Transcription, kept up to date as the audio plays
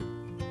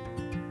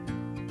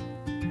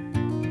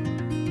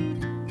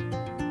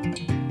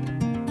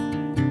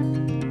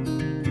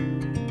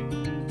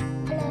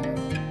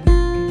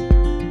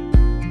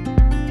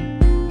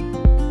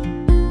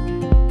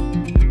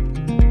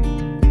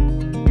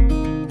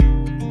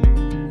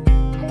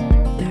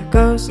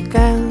goes the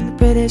guy in the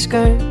pretty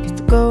skirt with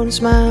the golden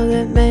smile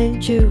that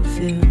made you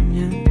feel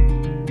new.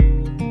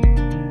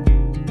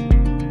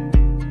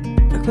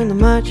 Like when the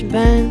marching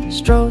band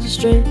strolls the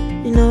street,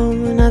 you know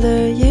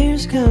another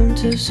year's come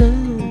too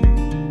soon.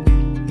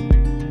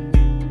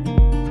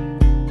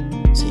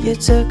 So you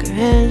took her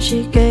hand,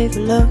 she gave a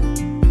look,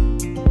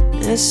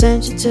 and it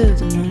sent you to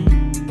the moon.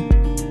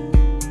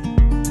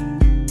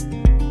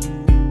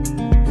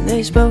 And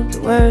they spoke the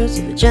words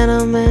of a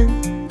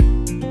gentleman.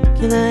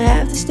 Can I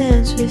have this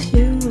dance with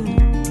you?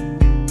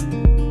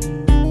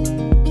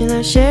 Can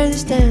I share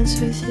this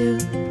dance with you?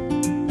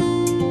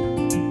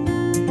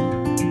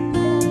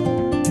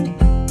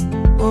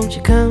 Won't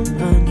you come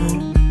on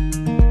home?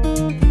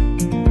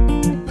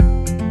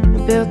 I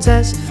built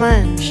us a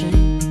flying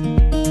machine,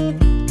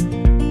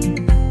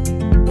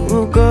 and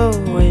we'll go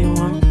where you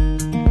want,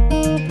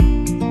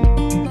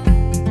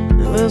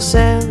 and we'll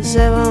sail the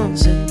 7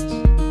 seas.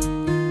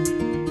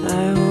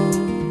 I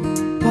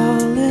hope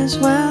all is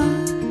well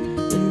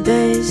in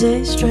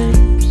Daisy's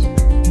dreams.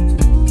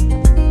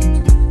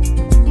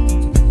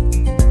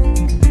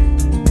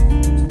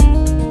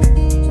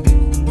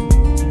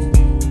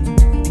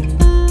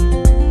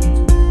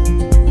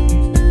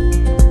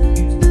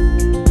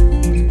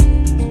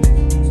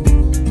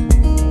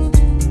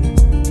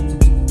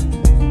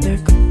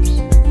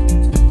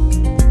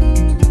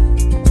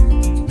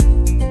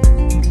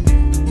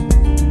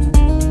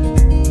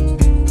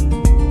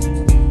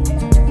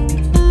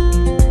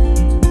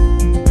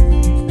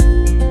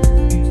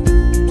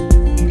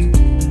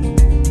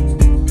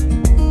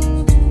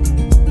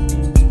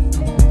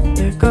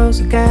 Goes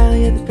the gal,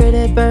 you're the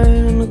pretty bird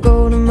on the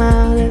golden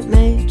mile that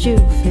made you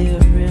feel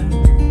real.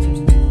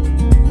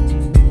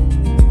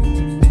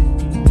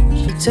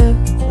 She took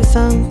your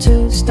thumb to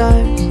the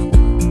stars,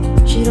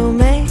 she don't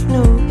make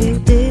no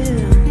big deal.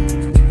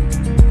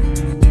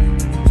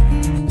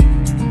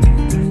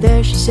 And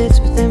there she sits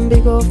within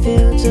big old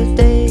fields of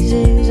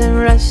daisies and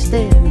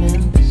rusted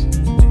mills.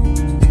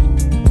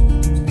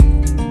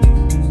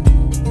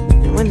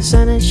 And when the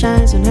sun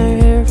shines on her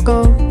hair of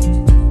gold,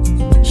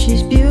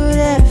 she's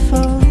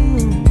beautiful.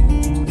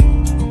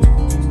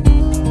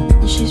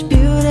 She's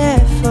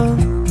beautiful.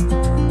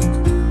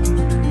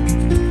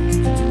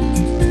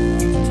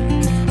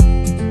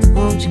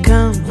 Won't you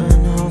come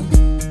on home?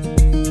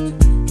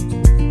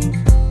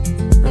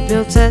 I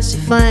built us a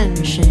flying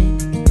machine,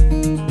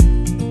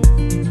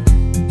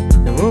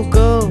 and we'll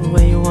go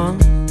where you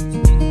want.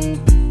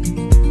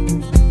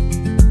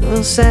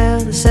 We'll sail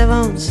the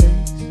 7 seas.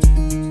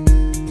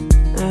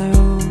 I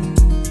hope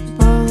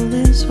all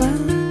is well.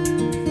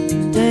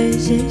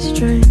 Daisy's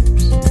dream.